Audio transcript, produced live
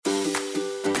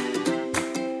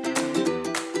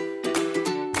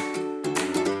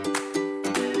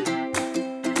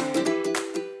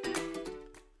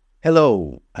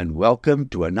Hello, and welcome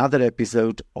to another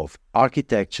episode of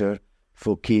Architecture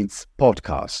for Kids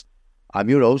podcast. I'm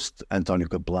your host, António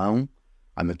Capelão.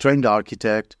 I'm a trained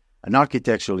architect, an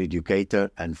architectural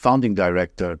educator, and founding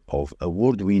director of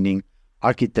award-winning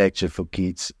Architecture for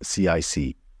Kids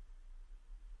CIC.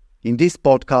 In this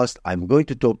podcast, I'm going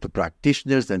to talk to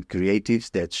practitioners and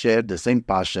creatives that share the same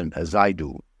passion as I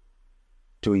do,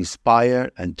 to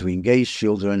inspire and to engage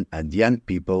children and young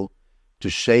people to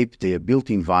shape their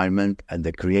built environment and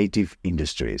the creative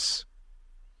industries.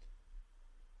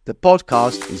 The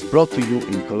podcast is brought to you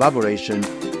in collaboration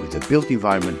with the Built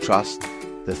Environment Trust,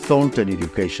 the Thornton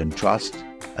Education Trust,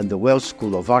 and the Welsh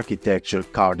School of Architecture,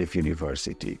 Cardiff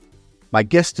University. My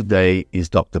guest today is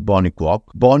Dr. Bonnie Kwok.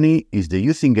 Bonnie is the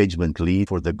Youth Engagement Lead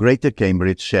for the Greater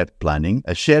Cambridge Shared Planning,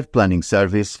 a shared planning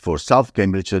service for South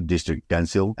Cambridgeshire District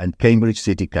Council and Cambridge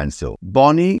City Council.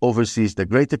 Bonnie oversees the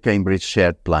Greater Cambridge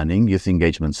Shared Planning Youth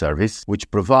Engagement Service,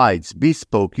 which provides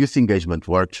bespoke youth engagement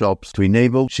workshops to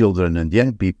enable children and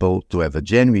young people to have a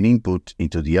genuine input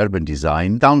into the urban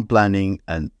design, town planning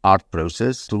and art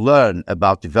process, to learn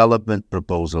about development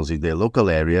proposals in their local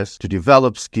areas, to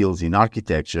develop skills in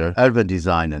architecture, urban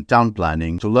design and town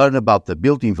planning, to learn about the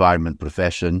built environment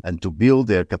profession, and to build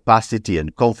their capacity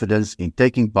and confidence in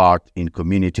taking part in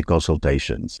community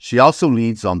consultations. She also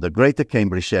leads on the Greater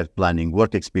Cambridge Shared Planning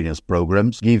Work Experience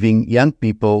programs, giving young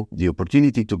people the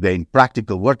opportunity to gain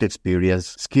practical work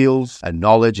experience, skills and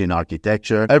knowledge in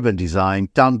architecture, urban design,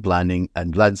 town planning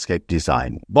and landscape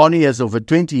design. Bonnie has over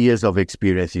 20 years of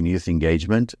experience in youth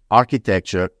engagement,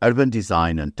 architecture, urban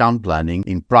design and town planning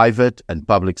in private and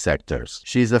public sectors.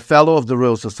 She is a fellow of the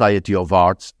Royal Society of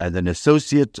Arts and an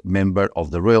associate member of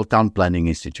the Royal Town Planning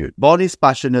Institute. Bonnie is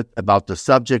passionate about the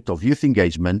subject of youth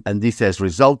engagement, and this has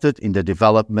resulted in the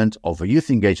development of a youth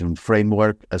engagement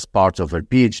framework as part of her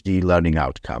PhD learning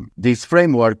outcome. This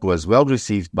framework was well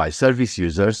received by service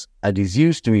users and is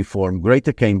used to inform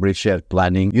Greater Cambridge Shared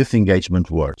Planning youth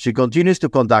engagement work. She continues to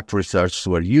conduct research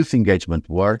through her youth engagement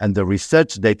work, and the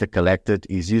research data collected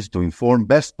is used to inform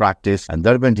best practice and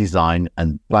urban design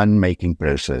and plan-making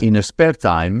process. In her spare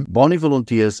time, Bonnie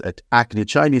volunteers at Acne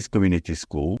Chinese Community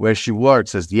School, where she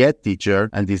works as the head teacher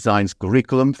and designs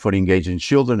curriculum for engaging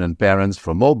children and parents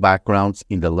from all backgrounds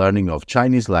in the learning of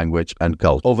Chinese language and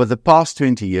culture. Over the past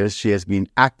 20 years, she has been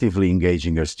actively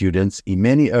engaging her students in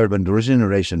many urban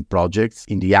regeneration projects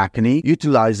in the Acne,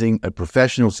 utilizing her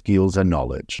professional skills and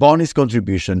knowledge. Bonnie's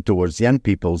contribution towards young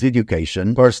people's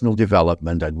education, personal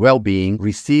development and well-being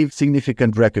received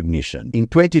significant recognition. In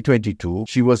 2022,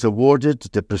 she was awarded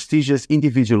the prestigious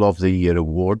Individual of the Year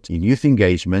Award in Youth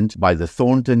Engagement by the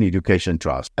Thornton Education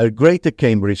Trust. Her Greater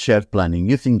Cambridge Shared Planning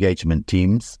Youth Engagement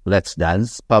teams, Let's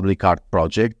Dance, Public Art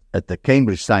Project, at the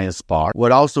Cambridge Science Park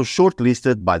were also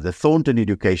shortlisted by the Thornton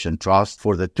Education Trust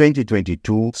for the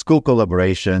 2022 School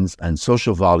Collaborations and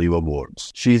Social Value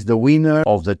Awards. She is the winner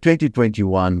of the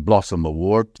 2021 Blossom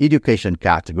Award Education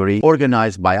category,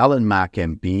 organized by Alan Mack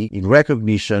MP in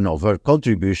recognition of her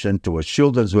contribution towards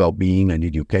children's well-being and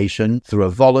education through a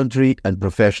voluntary and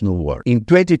professional work. In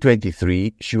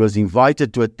 2023, she was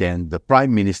invited to attend the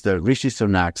Prime Minister Rishi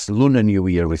Sunak's Lunar New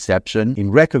Year reception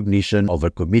in recognition of her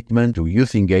commitment to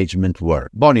youth engagement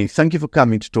work. Bonnie, thank you for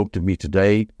coming to talk to me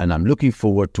today, and I'm looking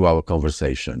forward to our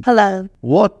conversation. Hello.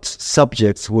 What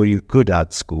subjects were you good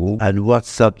at school, and what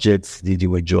subjects did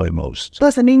you enjoy most?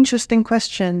 That's an interesting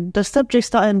question. The subjects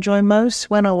that I enjoyed most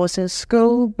when I was in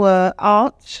school were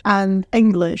art and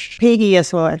English. PE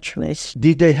as well, actually.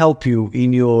 Did they help you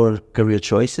in your career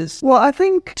choices? Well, I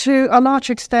think to a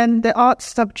large extent, the art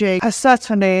subject has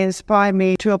certainly inspired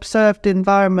me to observe the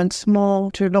environments more,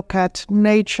 to look at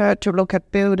nature, to look at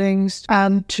buildings,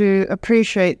 and to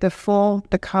appreciate the form,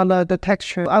 the color, the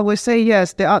texture. I would say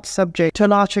yes, the art subject to a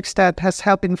large extent has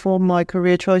helped inform my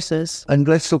career choices. And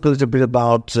let's talk a little bit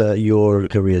about your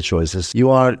career choices.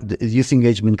 You are the Youth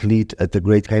Engagement Lead at the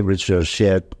Great Cambridge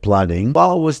Shared Planning.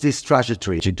 How was this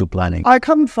trajectory into planning? I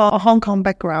come from a Hong Kong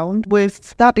background.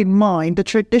 With that in mind, the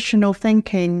traditional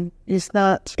thinking is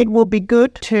that it will be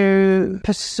good to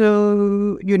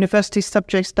pursue university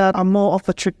subjects that are more of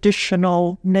a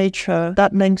traditional nature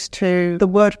that links to the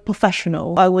word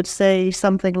professional. I would say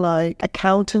something like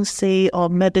accountancy or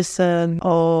medicine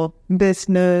or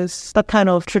business, that kind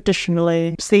of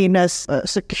traditionally seen as a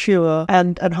secure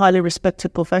and highly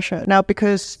respected profession. Now,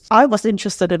 because I was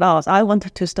interested in art, I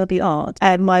wanted to study art,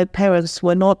 and my parents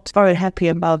were not very happy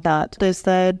about that. They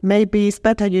said, maybe it's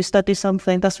better you study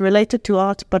something that's related to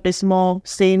art, but it's more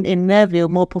seen in their view,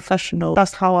 more professional.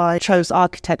 That's how I chose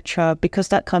architecture, because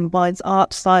that combines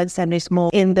art, science, and is more,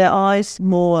 in their eyes,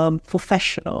 more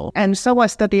professional. And so I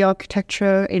studied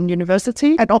architecture in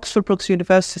university, at Oxford Brookes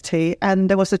University, and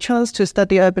there was a chance to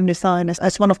study urban design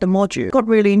as one of the modules. Got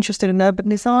really interested in urban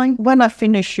design. When I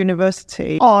finished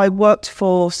university, I worked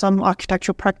for some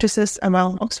architectural practices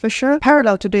around Oxfordshire.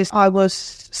 Parallel to this, I was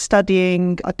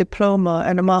studying a diploma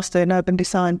and a master in urban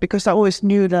design, because I always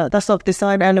knew that sort of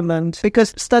design element,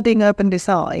 because studying urban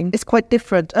design is quite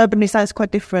different. Urban design is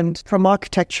quite different from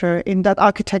architecture. In that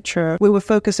architecture, we were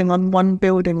focusing on one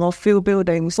building or few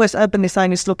buildings, whereas urban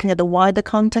design is looking at the wider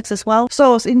context as well. So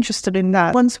I was interested in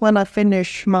that. Once when I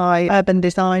finished my urban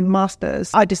design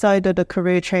masters, I decided a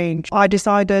career change. I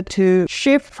decided to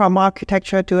shift from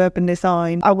architecture to urban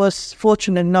design. I was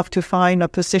fortunate enough to find a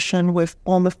position with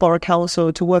Bournemouth Borough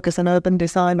Council to work as an urban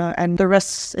designer, and the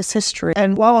rest is history.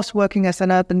 And while I was working as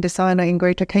an urban designer in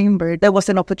Greater Cambridge, there was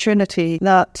an opportunity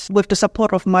that, with the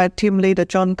support of my team leader,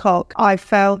 John Kwok, I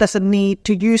felt there's a need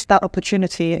to use that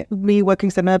opportunity, me working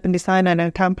as an urban designer and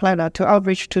a town planner, to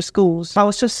outreach to schools. I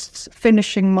was just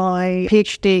finishing my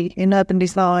PhD in urban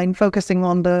design, focusing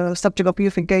on the subject of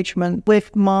youth engagement.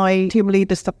 With my team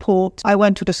leader's support, I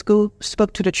went to the school,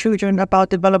 spoke to the children about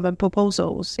development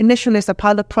proposals. Initially, it's a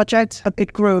pilot project, but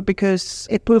it grew because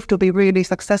it proved to be really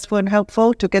successful and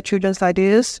helpful to get children's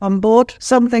ideas on board.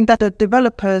 Something that the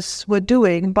developers were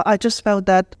doing, but I just felt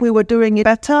that we were doing it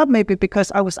better, maybe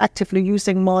because I was actively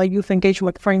using my youth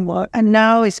engagement framework. And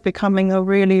now it's becoming a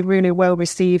really, really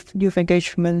well-received youth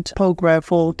engagement program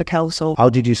for the council. How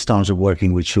did you start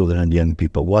working with children and young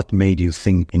people? What made you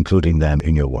think including them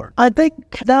in your work? I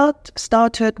think that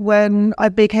started when I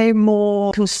became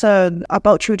more concerned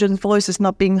about children's voices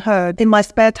not being heard. In my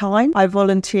spare time, I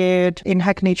volunteered in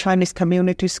Hackney Chinese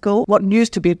Community School, what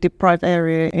used to be a deprived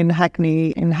area in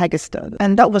Hackney, in Haggerston.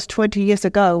 And that was 20 years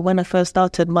ago when I first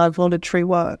started my voluntary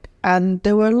work. And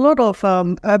there were a lot of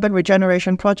urban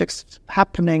regeneration projects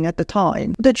happening at the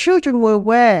time. The children were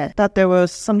aware that there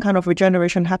was some kind of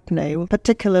regeneration happening,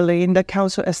 particularly in the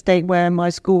council estate where my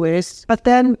school is. But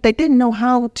then they didn't know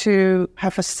how to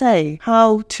have a say,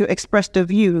 how to express their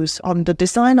views on the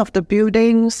design of the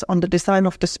buildings, on the design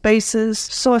of the spaces.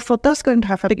 So I thought that's going to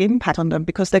have a big impact on them,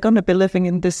 because they're going to be living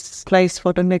in this place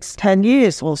for the next 10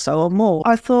 years or so or more.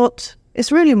 I thought, it's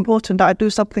really important that I do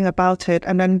something about it.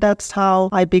 And then that's how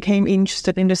I became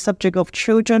interested in the subject of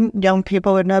children, young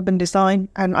people and urban design.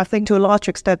 And I think to a large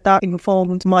extent that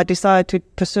informed my desire to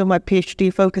pursue my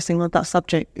PhD focusing on that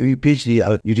subject. In your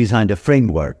PhD, you designed a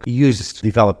framework. You used to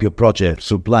develop your project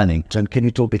through planning. And can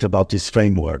you talk a bit about this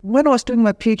framework? When I was doing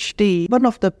my PhD, one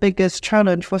of the biggest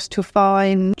challenge was to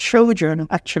find children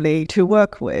actually to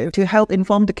work with, to help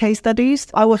inform the case studies.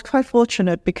 I was quite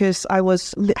fortunate because I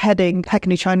was heading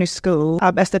Hackney Chinese School.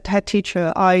 As the head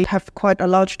teacher, I have quite a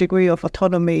large degree of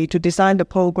autonomy to design the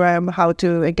program, how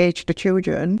to engage the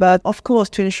children. But of course,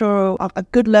 to ensure a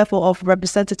good level of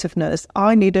representativeness,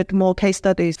 I needed more case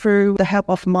studies. Through the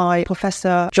help of my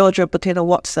professor, Georgia Bettina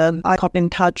Watson, I got in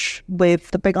touch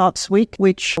with the Big Arts Week,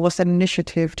 which was an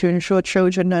initiative to ensure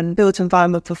children and built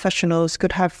environment professionals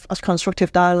could have a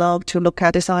constructive dialogue to look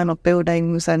at design of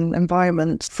buildings and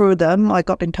environments. Through them, I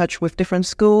got in touch with different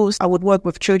schools. I would work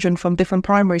with children from different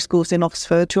primary schools in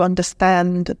Oxford to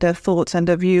understand their thoughts and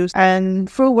their views. And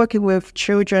through working with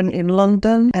children in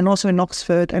London and also in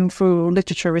Oxford, and through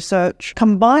literature research,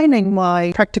 combining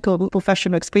my practical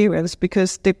professional experience,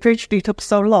 because the PhD took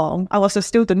so long. I was a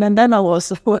student and then I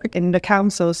was working in the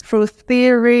councils. Through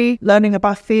theory, learning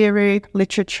about theory,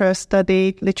 literature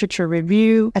study, literature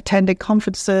review, attending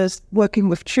conferences, working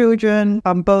with children,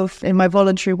 both in my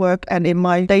voluntary work and in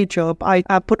my day job, I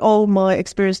put all my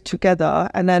experience together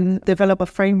and then develop a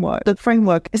framework. The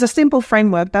framework is a simple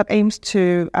framework that aims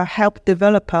to help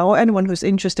developer or anyone who's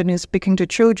interested in speaking to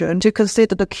children to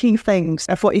consider the key things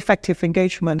for effective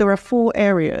engagement. There are 4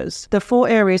 areas. The 4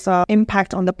 areas are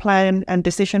impact on the plan and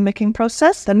decision-making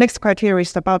process. The next criteria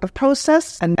is about the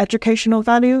process and educational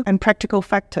value and practical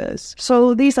factors.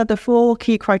 So these are the 4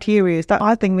 key criteria that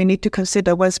I think we need to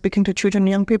consider when speaking to children and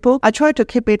young people. I try to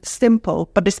keep it simple,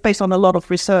 but it's based on a lot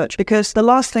of research, because the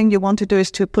last thing you want to do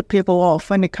is to put people off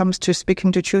when it comes to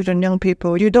speaking to children children, young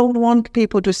people. You don't want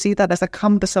people to see that as a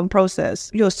cumbersome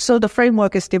process. So the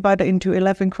framework is divided into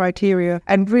 11 criteria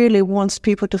and really wants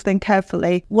people to think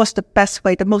carefully what's the best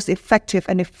way, the most effective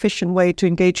and efficient way to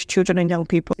engage children and young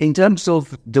people. In terms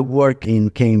of the work in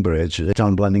Cambridge, the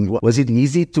town planning, was it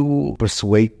easy to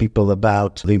persuade people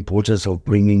about the importance of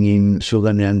bringing in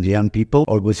children and young people,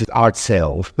 or was it art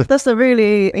sale? That's a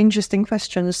really interesting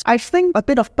question. I think a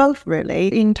bit of both, really.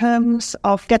 In terms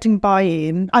of getting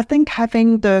buy-in, I think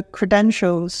having the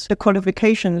credentials, the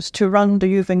qualifications to run the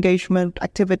youth engagement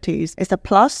activities is a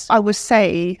plus. I would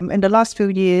say in the last few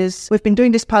years, we've been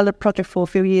doing this pilot project for a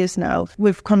few years now.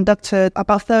 We've conducted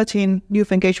about 13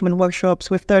 youth engagement workshops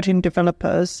with 13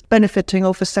 developers, benefiting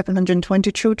over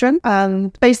 720 children.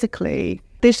 And basically,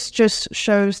 this just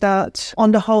shows that,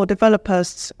 on the whole,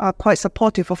 developers are quite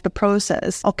supportive of the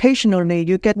process. Occasionally,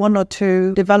 you get one or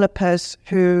two developers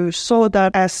who saw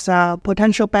that as a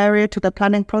potential barrier to the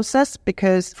planning process,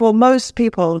 because for most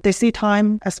people, they see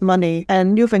time as money,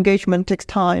 and youth engagement takes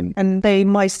time, and they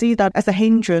might see that as a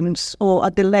hindrance or a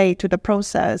delay to the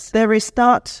process. There is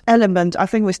that element I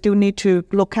think we still need to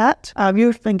look at.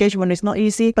 Youth engagement is not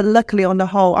easy, but luckily, on the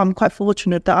whole, I'm quite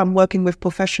fortunate that I'm working with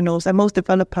professionals, and most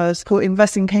developers who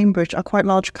invest in Cambridge are quite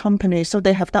large companies, so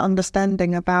they have that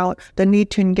understanding about the need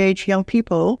to engage young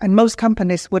people. And most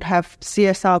companies would have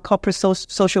CSR, corporate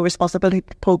social responsibility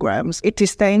programs. It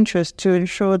is their interest to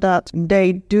ensure that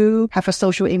they do have a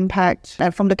social impact.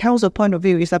 And from the council point of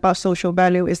view, it's about social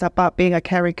value, it's about being a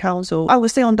caring council. I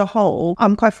would say, on the whole,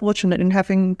 I'm quite fortunate in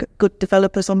having good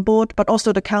developers on board, but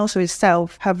also the council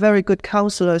itself have very good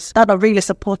councillors that are really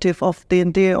supportive of the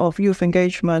idea of youth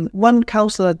engagement. One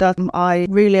councillor that I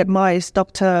really admire is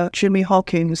Dr. Jimmy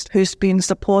Hawkins, who's been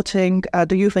supporting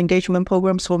the youth engagement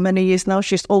programs for many years now.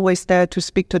 She's always there to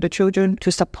speak to the children,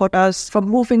 to support us, from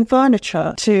moving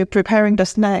furniture to preparing the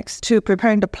snacks, to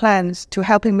preparing the plans, to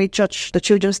helping me judge the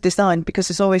children's design, because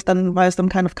it's always done via some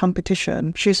kind of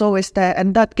competition. She's always there,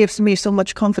 and that gives me so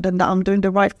much confidence that I'm doing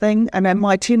the right thing. And then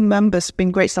my team members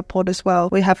been great support as well.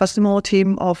 We have a small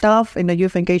team of staff in the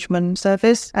youth engagement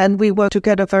service, and we work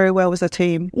together very well as a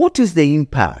team. What is the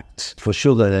impact for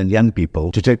children and young people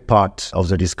to take part of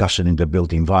the discussion in the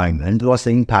built environment? What's the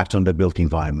impact on the built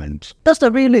environment? That's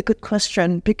a really good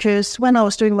question, because when I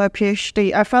was doing my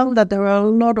PhD, I found that there are a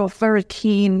lot of very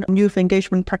keen youth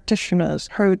engagement practitioners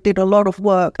who did a lot of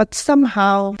work, but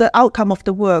somehow the outcome of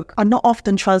the work are not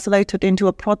often translated into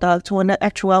a product or an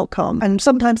actual outcome. And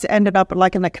sometimes it ended up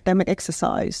like an academic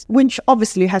exercise, which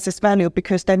obviously has its value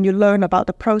because then you learn about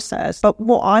the process. But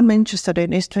what I'm interested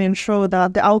in is to ensure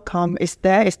that the outcome is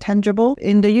there, is tangible.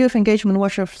 In the youth engagement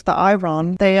workshops that I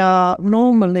run, they are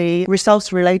normally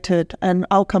results related and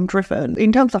outcome driven.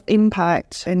 In terms of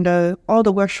impact, all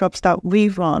the workshops that we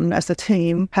run as a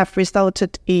team have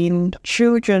resulted in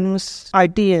children's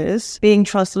ideas being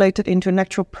translated into an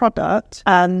actual product,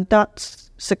 and that's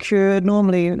secured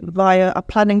normally via a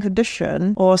planning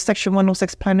condition or Section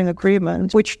 106 planning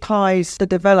agreement, which ties the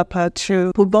developer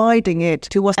to providing it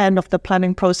towards the end of the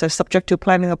planning process, subject to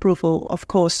planning approval, of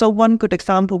course. So one good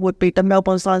example would be the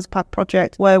Melbourne Science Park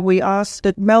project, where we asked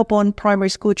the Melbourne primary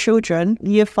school children,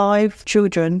 Year 5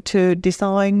 children, to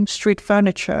design street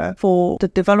furniture for the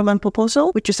development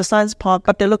proposal, which is a science park,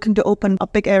 but they're looking to open a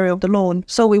big area of the lawn.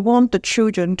 So we want the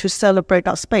children to celebrate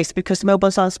that space, because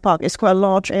Melbourne Science Park is quite a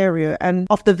large area and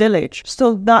of the village.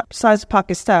 So that science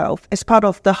park itself is part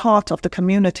of the heart of the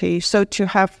community. So to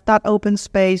have that open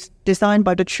space designed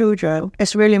by the children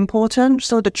is really important.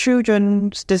 So the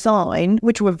children's design,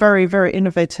 which were very, very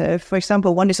innovative. For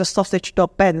example, one is a sausage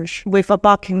dog bench with a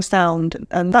barking sound.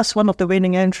 And that's one of the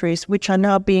winning entries, which are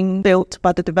now being built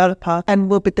by the developer and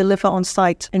will be delivered on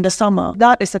site in the summer.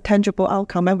 That is a tangible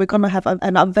outcome. And we're going to have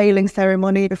an unveiling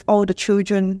ceremony with all the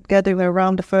children gathering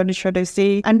around the furniture they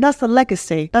see. And that's a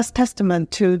legacy. That's testament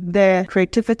to their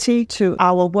creativity, to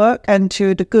our work, and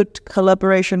to the good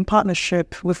collaboration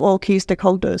partnership with all key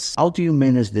stakeholders. How do you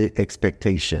manage the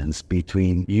expectations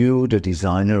between you, the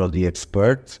designer or the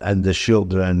expert, and the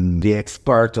children, the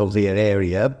expert of their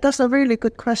area? That's a really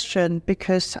good question,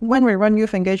 because when we run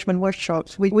youth engagement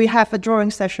workshops, we have a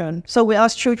drawing session. So we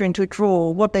ask children to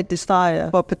draw what they desire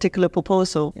for a particular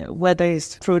proposal, whether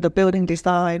it's through the building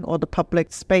design or the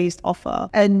public space offer.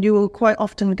 And you will quite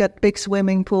often get big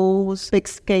swimming pools, big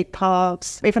skate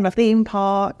parks, even a theme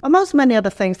park, amongst many other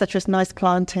things such as nice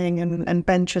planting and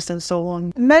benches and so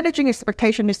on. Managing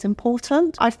expectation is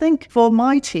important. I think for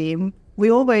my team, We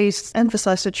always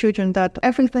emphasize to children that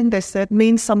everything they said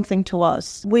means something to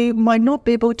us. We might not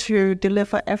be able to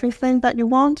deliver everything that you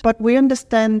want, but we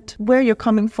understand where you're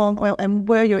coming from and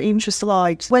where your interest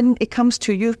lies. When it comes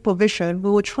to youth provision,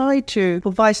 we will try to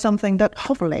provide something that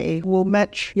hopefully will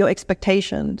match your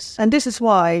expectations. And this is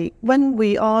why when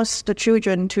we ask the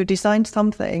children to design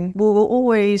something, we will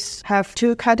always have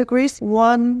two categories.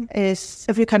 One is,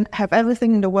 if you can have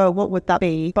everything in the world, what would that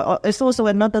be? But it's also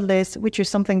another list, which is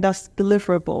something that's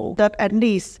deliverable, that at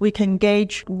least we can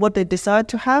gauge what they desire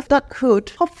to have. That could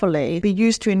hopefully be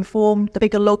used to inform the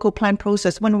bigger local plan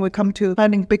process when we come to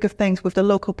planning bigger things with the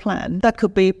local plan. That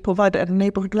could be provided at a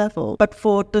neighborhood level. But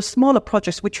for the smaller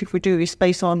projects, which if we do is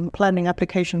based on planning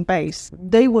application base,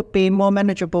 they would be more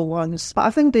manageable ones. But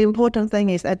I think the important thing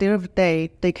is at the end of the day,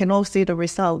 they can all see the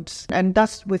results. And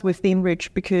that's within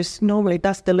reach, because normally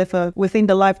that's delivered within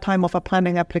the lifetime of a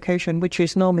planning application, which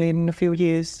is normally in a few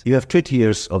years. You have 20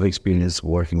 years of experience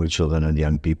working with children and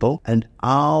young people. And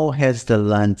how has the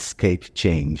landscape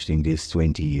changed in these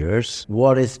 20 years?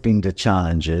 What has been the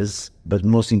challenges? But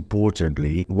most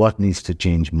importantly, what needs to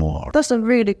change more? That's a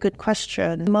really good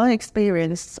question. In my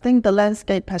experience, I think the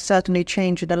landscape has certainly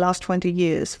changed in the last 20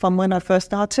 years from when I first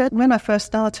started. When I first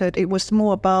started, it was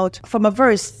more about, from a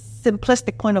very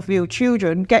simplistic point of view,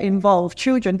 children get involved,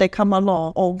 children, they come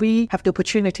along, or we have the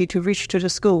opportunity to reach to the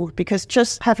school, because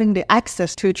just having the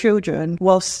access to children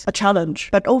was a challenge.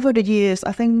 But over the years,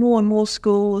 I think more and more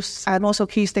schools and also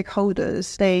key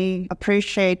stakeholders, they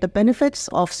appreciate the benefits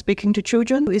of speaking to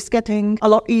children. It's getting a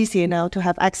lot easier now to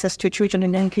have access to children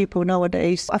and young people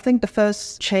nowadays. I think the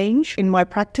first change in my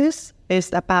practice is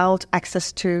about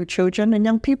access to children and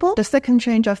young people. The second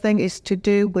change, I think, is to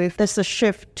do with there's a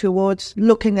shift towards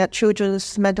looking at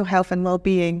children's mental health and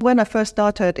well-being. When I first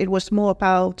started, it was more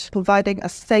about providing a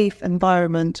safe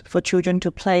environment for children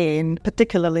to play in,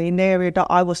 particularly in the area that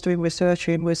I was doing research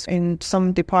in, was in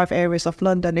some deprived areas of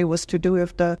London. It was to do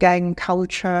with the gang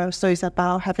culture. So it's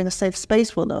about having a safe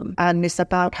space for them. And it's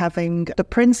about having the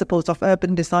principles of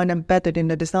urban design embedded in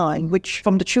the design, which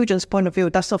from the children's point of view,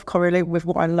 that's sort of correlated with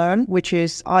what I learned, which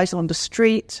is eyes on the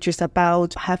street, which is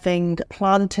about having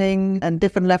planting and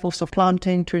different levels of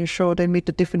planting to ensure they meet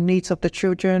the different needs of the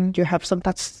children. You have some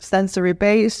that's sensory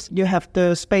base. You have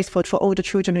the space for older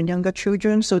children and younger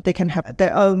children, so they can have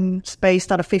their own space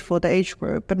that are fit for the age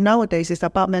group. But nowadays it's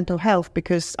about mental health,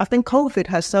 because I think COVID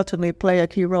has certainly played a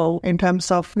key role in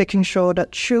terms of making sure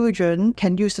that children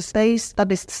can use a space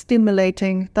that is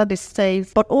stimulating, that is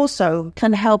safe, but also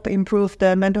can help improve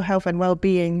their mental health and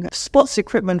well-being. Sports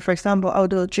equipment, for example,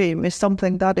 outdoor gym is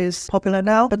something that is popular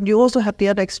now, but you also have the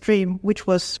other extreme, which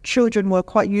was children were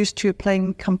quite used to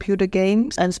playing computer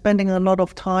games and spending a lot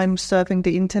of time surfing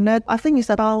the internet. I think it's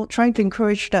about trying to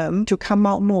encourage them to come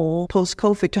out more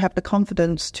post-COVID, to have the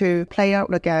confidence to play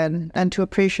out again and to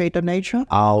appreciate the nature.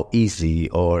 How easy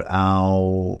or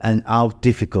how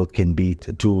difficult can be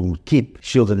to keep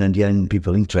children and young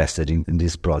people interested in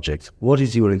this project? What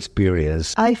is your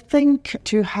experience? I think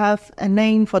to have a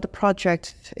name for the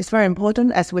project is very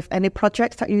important, as with any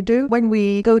project that you do. When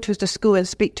we go to the school and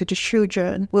speak to the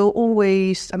children, we'll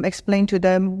always explain to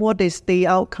them what is the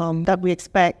outcome that we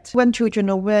expect. When children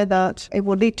are aware that it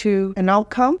will lead to an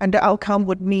outcome, and the outcome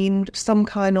would mean some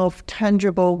kind of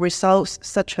tangible results,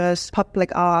 such as public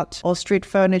art or street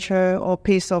furniture or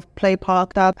piece of play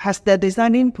park that has their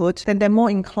design input, then they're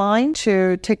more inclined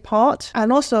to take part.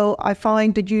 And also, I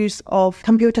find the use of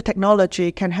computer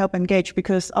technology can help engage,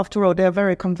 because after all, they're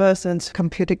very conversant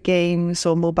computer games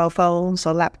or mobile phones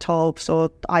or laptops or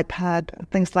iPad,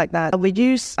 things like that. We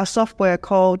use a software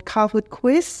called Kahoot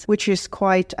Quiz, which is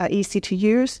quite easy to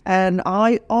use. And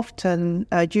I often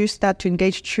use that to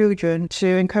engage children, to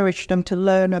encourage them to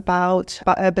learn about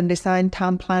urban design,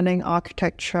 town planning,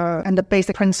 architecture, and the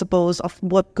basic principles of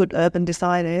what good urban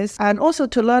design is. And also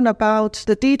to learn about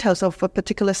the details of a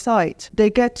particular site. They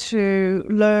get to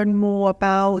learn more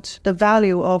about the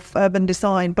value of urban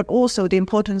design, but also the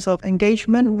importance of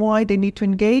engagement. Why they need to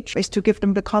engage is to give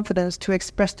them the confidence to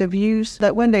express their views,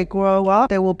 that when they grow up,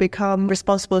 they will become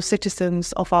responsible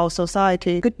citizens of our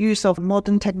society. Good use of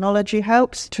modern technology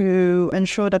helps to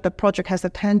ensure that the project has a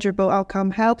tangible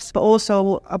outcome, helps, but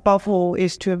also above all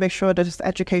is to make sure that it's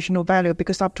educational value,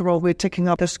 because after all, we're taking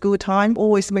up the school time.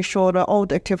 Always make sure that all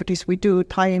the activities we do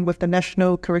tie in with the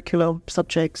national curriculum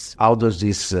subjects. How does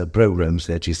these programs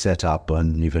that you set up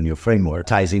and even your framework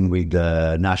ties in with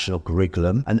the national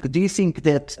curriculum? And do you think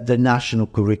that that the national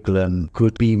curriculum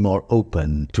could be more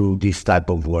open to this type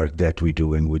of work that we're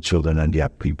doing with children and young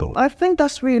people? I think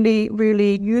that's really,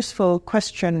 really useful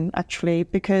question, actually,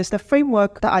 because the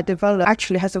framework that I developed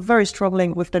actually has a very strong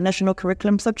link with the national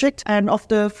curriculum subject. And of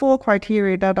the 4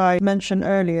 criteria that I mentioned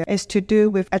earlier is to do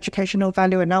with educational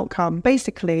value and outcome.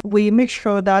 Basically, we make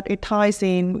sure that it ties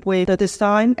in with the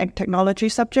design and technology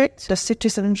subject, the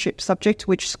citizenship subject,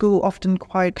 which school often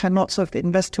quite cannot sort of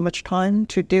invest too much time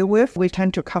to deal with. We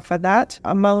tend to cover that,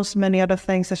 amongst many other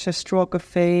things such as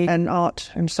geography and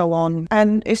art and so on.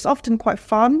 And it's often quite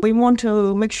fun. We want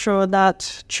to make sure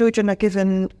that children are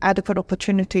given adequate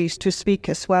opportunities to speak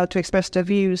as well, to express their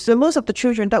views. So most of the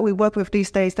children that we work with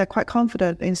these days, they're quite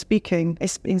confident in speaking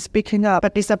up.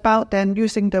 But it's about then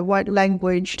using the right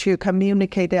language to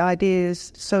communicate their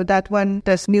ideas so that when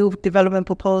there's new development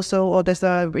proposal or there's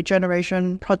a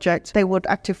regeneration project, they would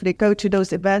actively go to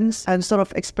those events and sort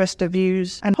of express their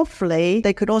views. And hopefully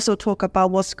they could also talk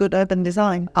about what's good urban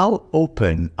design. How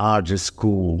open are the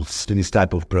schools to this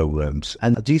type of programs?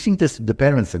 And do you think the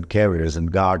parents and carers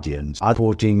and guardians are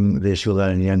supporting the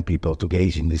children and young people to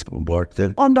engage in this work?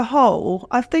 On the whole,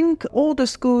 I think all the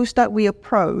schools that we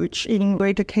approach in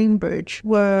Greater Cambridge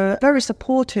were very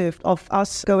supportive of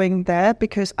us going there,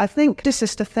 because I think this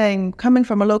is the thing, coming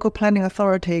from a local planning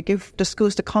authority, give the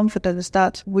schools the confidence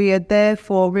that we are there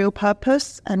for a real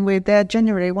purpose and we're there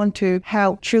genuinely want to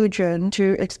help children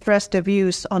to express their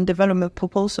views on development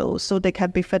proposals so they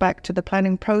can be fed back to the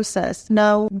planning process.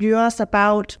 Now, you asked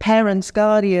about parents,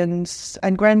 guardians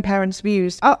and grandparents'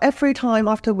 views. Every time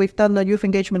after we've done the youth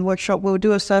engagement workshop, we'll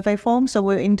do a survey form. So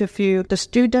we'll interview the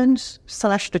students /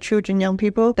 the children, young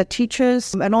people, the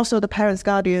teachers, and also the parents,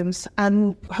 guardians,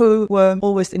 and who were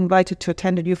always invited to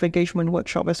attend the youth engagement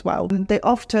workshop as well. They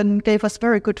often gave us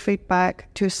very good feedback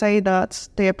to say that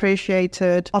they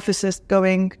appreciated officers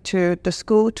going to the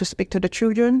school to speak to the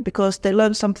children because they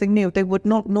learned something new. They would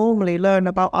not normally learn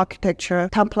about architecture,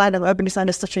 town planning, urban design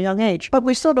at such a young age. But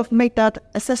we sort of made that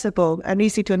accessible and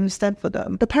easy to understand for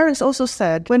them. The parents also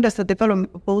said when there's a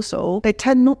development proposal, they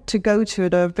tend not to go to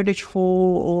the village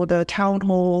hall or the town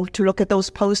hall to look at those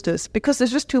posters because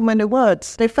there's just too many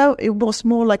words. They felt it was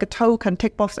more like a token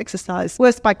tick box exercise.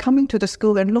 Whereas by coming to the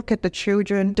school and look at the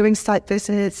children, doing site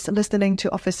visits, listening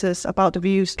to officers about the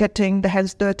views, getting the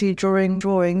hands dirty, drawing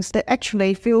drawings, they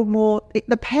actually feel more,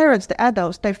 the parents, the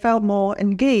adults, they felt more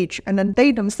engaged, and then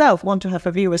they themselves want to have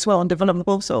a view as well on development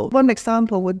proposal. One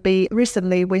example would be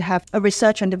recently we have a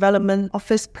research and development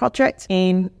office project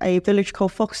in a village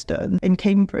called Foxton in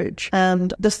Cambridge,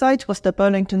 and the site was the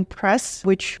Burlington Press,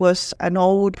 which was an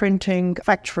old printing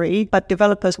factory, but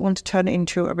developers want to turn it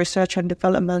into a research and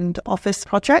development office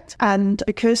project. And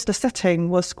because the setting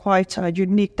was quite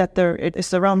unique, that it is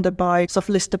surrounded by sort of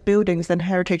listed buildings and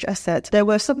heritage assets, there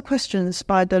were some questions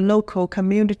by the local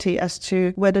community as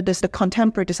to whether the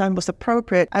contemporary design was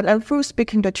appropriate. And through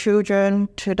speaking to children,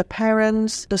 to the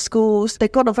parents, the schools, they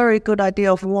got a very good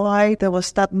idea of why there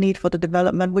was that need for the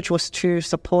development, which was to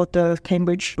support the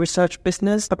Cambridge research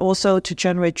business, but also to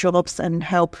generate jobs and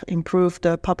help improve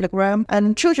the public realm.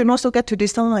 And children also get to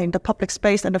design the public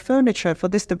space and the furniture for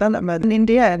this development. And in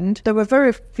the end, there were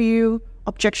very few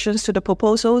objections to the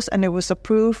proposals, and it was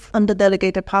approved under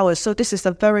delegated powers. So this is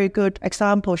a very good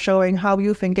example showing how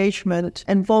youth engagement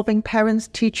involving parents,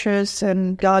 teachers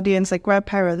and guardians and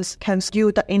grandparents can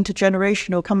skew the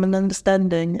intergenerational common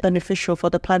understanding beneficial for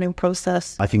the planning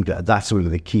process. I think that's really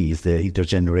the key, is the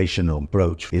intergenerational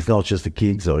approach. It's not just the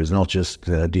kids or it's not just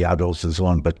the adults and so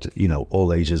on, but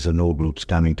all ages and all groups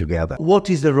coming together. What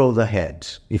is the road ahead,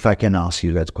 if I can ask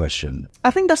you that question?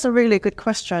 I think that's a really good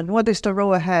question. What is the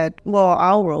road ahead? Well,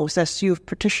 our roles as youth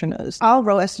practitioners. Our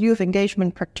role as youth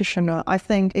engagement practitioner, I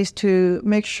think, is to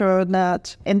make sure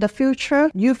that in the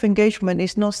future, youth engagement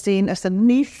is not seen as a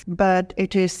need, but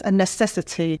it is a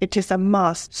necessity. It is a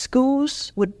must.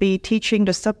 Schools would be teaching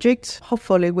the subject,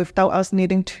 hopefully without us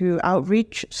needing to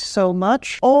outreach so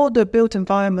much. All the built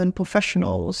environment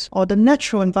professionals or the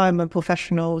natural environment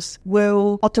professionals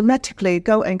will automatically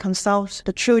go and consult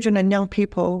the children and young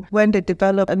people when they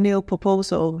develop a new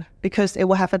proposal, because it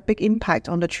will have a big impact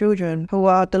on the children who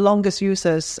are the longest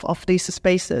users of these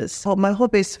spaces. So my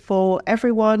hope is for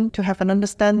everyone to have an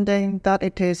understanding that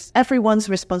it is everyone's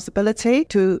responsibility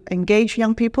to engage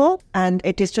young people. And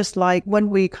it is just like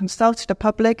when we consult the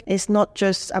public, it's not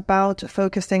just about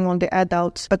focusing on the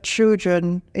adults, but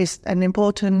children is an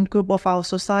important group of our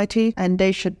society and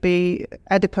they should be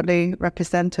adequately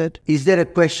represented. Is there a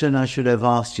question I should have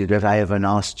asked you that I haven't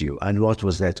asked you? And what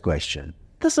was that question?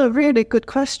 That's a really good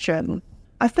question.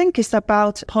 I think it's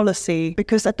about policy,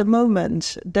 because at the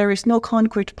moment, there is no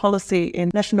concrete policy in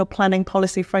national planning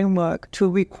policy framework to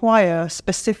require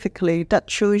specifically that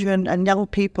children and young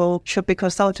people should be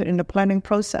consulted in the planning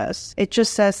process. It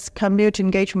just says community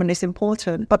engagement is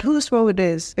important, but whose role it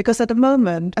is? Because at the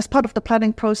moment, as part of the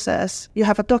planning process, you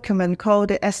have a document called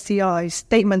the SCI,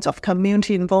 Statement of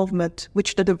Community Involvement,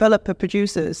 which the developer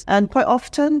produces. And quite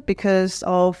often, because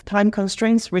of time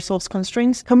constraints, resource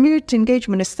constraints, community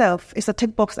engagement itself is a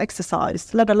tick box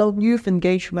exercise, let alone youth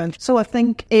engagement. So I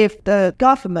think if the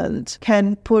government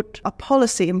can put a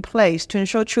policy in place to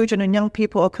ensure children and young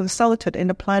people are consulted in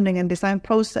the planning and design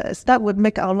process, that would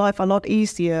make our life a lot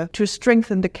easier to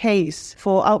strengthen the case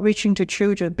for outreaching to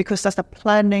children, because that's a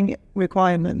planning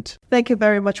requirement. Thank you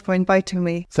very much for inviting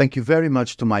me. Thank you very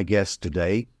much to my guest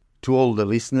today, to all the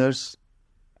listeners,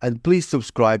 and please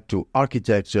subscribe to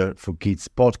Architecture for Kids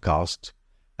podcast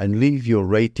and leave your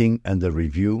rating and a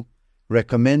review.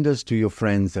 Recommend us to your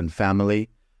friends and family.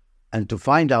 And to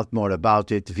find out more about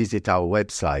it, visit our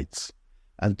websites,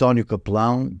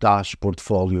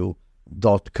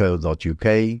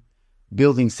 antoniocaplan-portfolio.co.uk,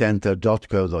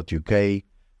 buildingcentre.co.uk,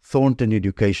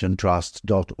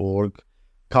 thorntoneducationtrust.org,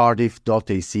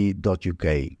 cardiff.ac.uk,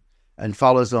 and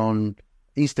follow us on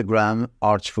Instagram,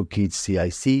 Arch for Kids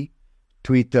CIC,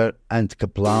 Twitter,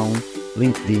 @Kaplan,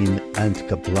 LinkedIn,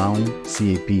 @Kaplan,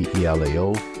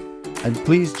 CAPELAO. And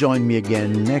please join me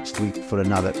again next week for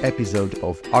another episode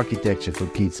of Architecture for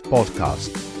Kids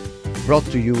podcast, brought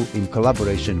to you in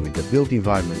collaboration with the Built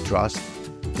Environment Trust,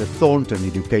 the Thornton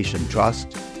Education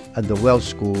Trust, and the Welsh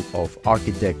School of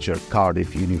Architecture,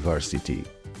 Cardiff University.